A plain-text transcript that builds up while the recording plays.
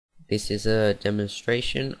this is a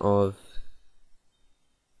demonstration of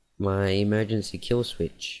my emergency kill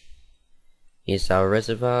switch. Here's our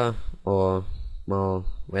reservoir, or well,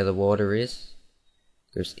 where the water is.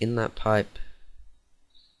 Goes in that pipe.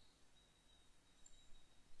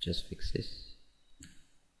 Just fix this.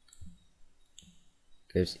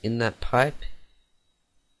 Goes in that pipe,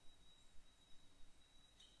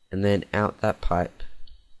 and then out that pipe.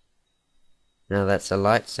 Now that's a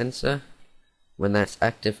light sensor. When that's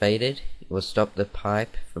activated, it will stop the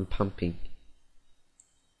pipe from pumping.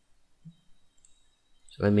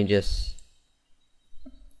 So let me just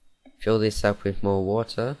fill this up with more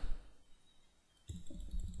water.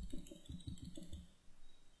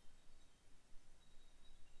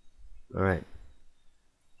 Alright,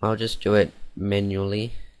 I'll just do it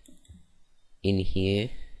manually in here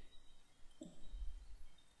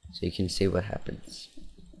so you can see what happens.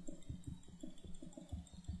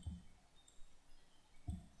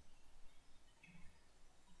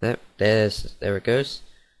 There it goes.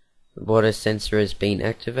 The water sensor has been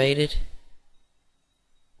activated,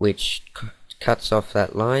 which cuts off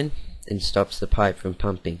that line and stops the pipe from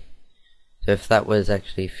pumping. So if that was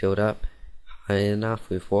actually filled up high enough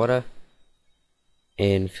with water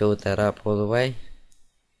and filled that up all the way,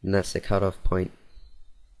 and that's the cutoff point.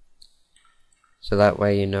 So that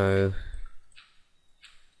way you know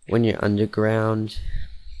when you're underground,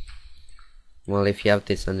 well, if you have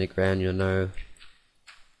this underground, you'll know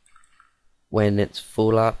when it's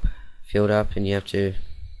filled up, and you have to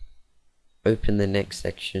open the next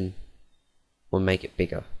section or make it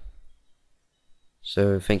bigger.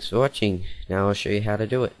 So thanks for watching. Now I'll show you how to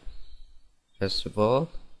do it. First of all,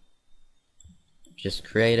 just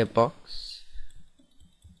create a box.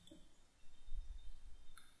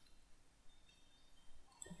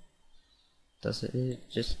 Does it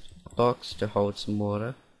just a box to hold some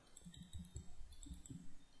water?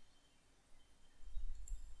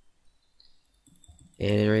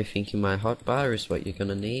 And everything in my hotbar is what you're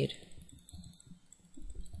gonna need.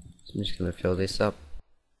 So I'm just gonna fill this up.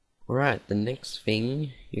 Alright, the next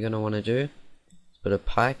thing you're gonna wanna do is put a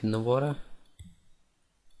pipe in the water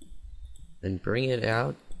and bring it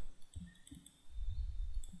out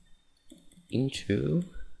into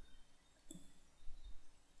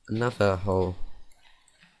another hole.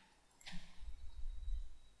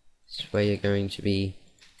 This is where you're going to be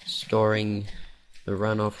storing the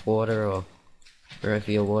runoff water, or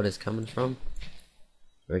wherever your water is coming from.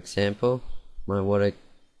 For example, my water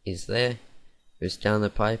is there, goes down the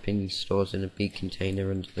pipe and stores in a big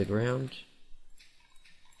container under the ground.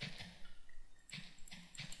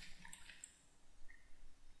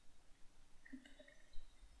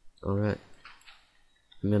 Alright,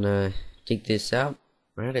 I'm gonna dig this out.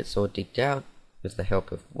 Alright, it's all digged out with the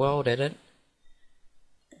help of World Edit.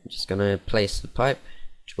 I'm just gonna place the pipe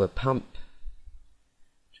to a pump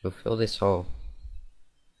to fill this hole.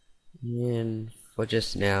 And for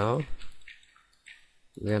just now,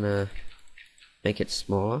 we're gonna make it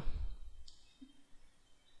smaller.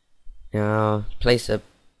 Now place a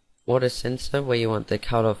water sensor where you want the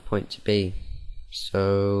cutoff point to be.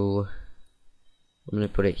 So I'm gonna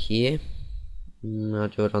put it here, and I'll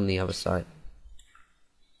do it on the other side.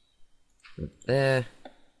 Put it there.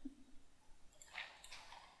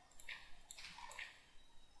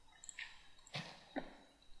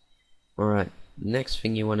 Alright, next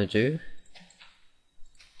thing you want to do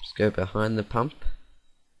is go behind the pump,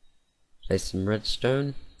 place some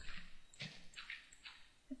redstone,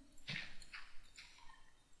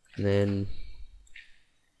 and then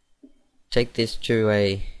take this to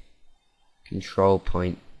a control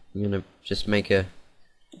point. I'm going to just make a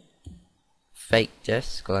fake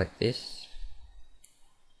desk like this.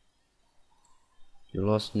 You'll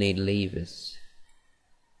also need levers,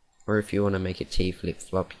 or if you want to make a T-flip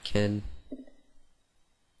flop, you can.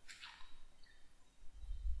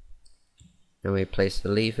 Now we place the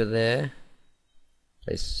lever there,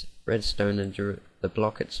 place redstone under the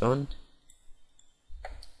block it's on,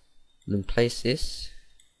 and then place this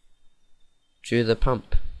to the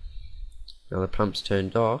pump. Now the pump's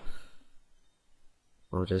turned off.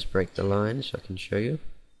 I'll just break the line so I can show you.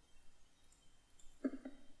 The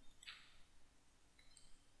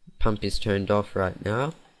pump is turned off right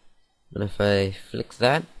now, and if I flick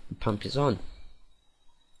that, the pump is on.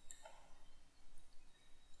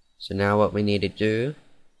 So now what we need to do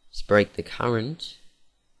is break the current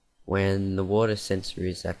when the water sensor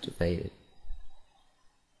is activated.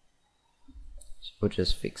 So we'll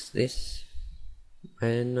just fix this,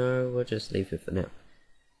 and no, we'll just leave it for now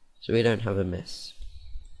so we don't have a mess.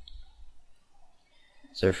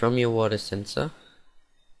 So from your water sensor,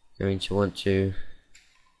 you're going to want to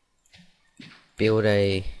build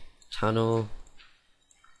a tunnel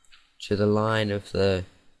to the line of the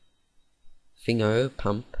thingo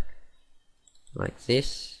pump like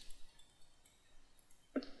this,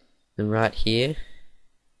 and right here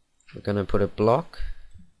we're going to put a block,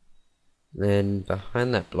 then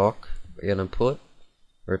behind that block we're going to put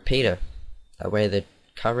a repeater. That way the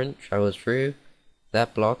current travels through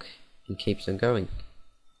that block and keeps them going.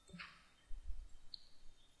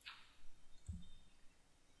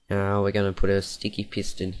 Now we're going to put a sticky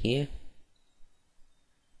piston here.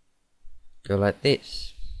 Go like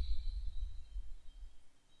this.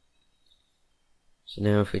 So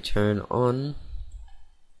now if we turn on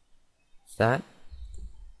that,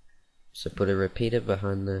 so put a repeater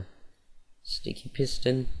behind the sticky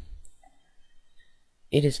piston,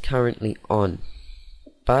 it is currently on,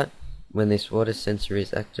 but when this water sensor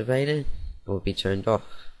is activated, it will be turned off.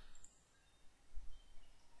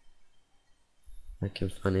 I can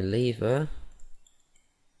find a lever,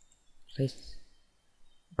 please.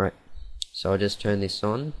 Right, so I'll just turn this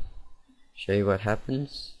on, show you what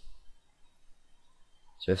happens.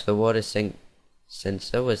 So if the water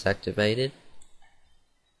sensor was activated,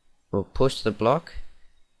 we'll push the block,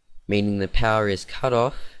 meaning the power is cut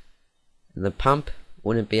off, and the pump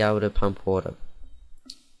wouldn't be able to pump water,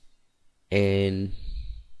 and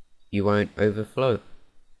you won't overflow.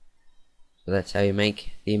 So that's how you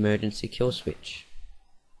make the emergency kill switch.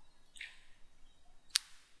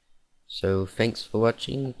 So thanks for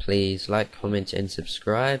watching. Please like, comment and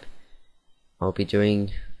subscribe. I'll be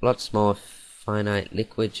doing lots more Finite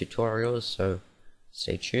liquid tutorials, so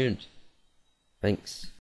stay tuned. Thanks.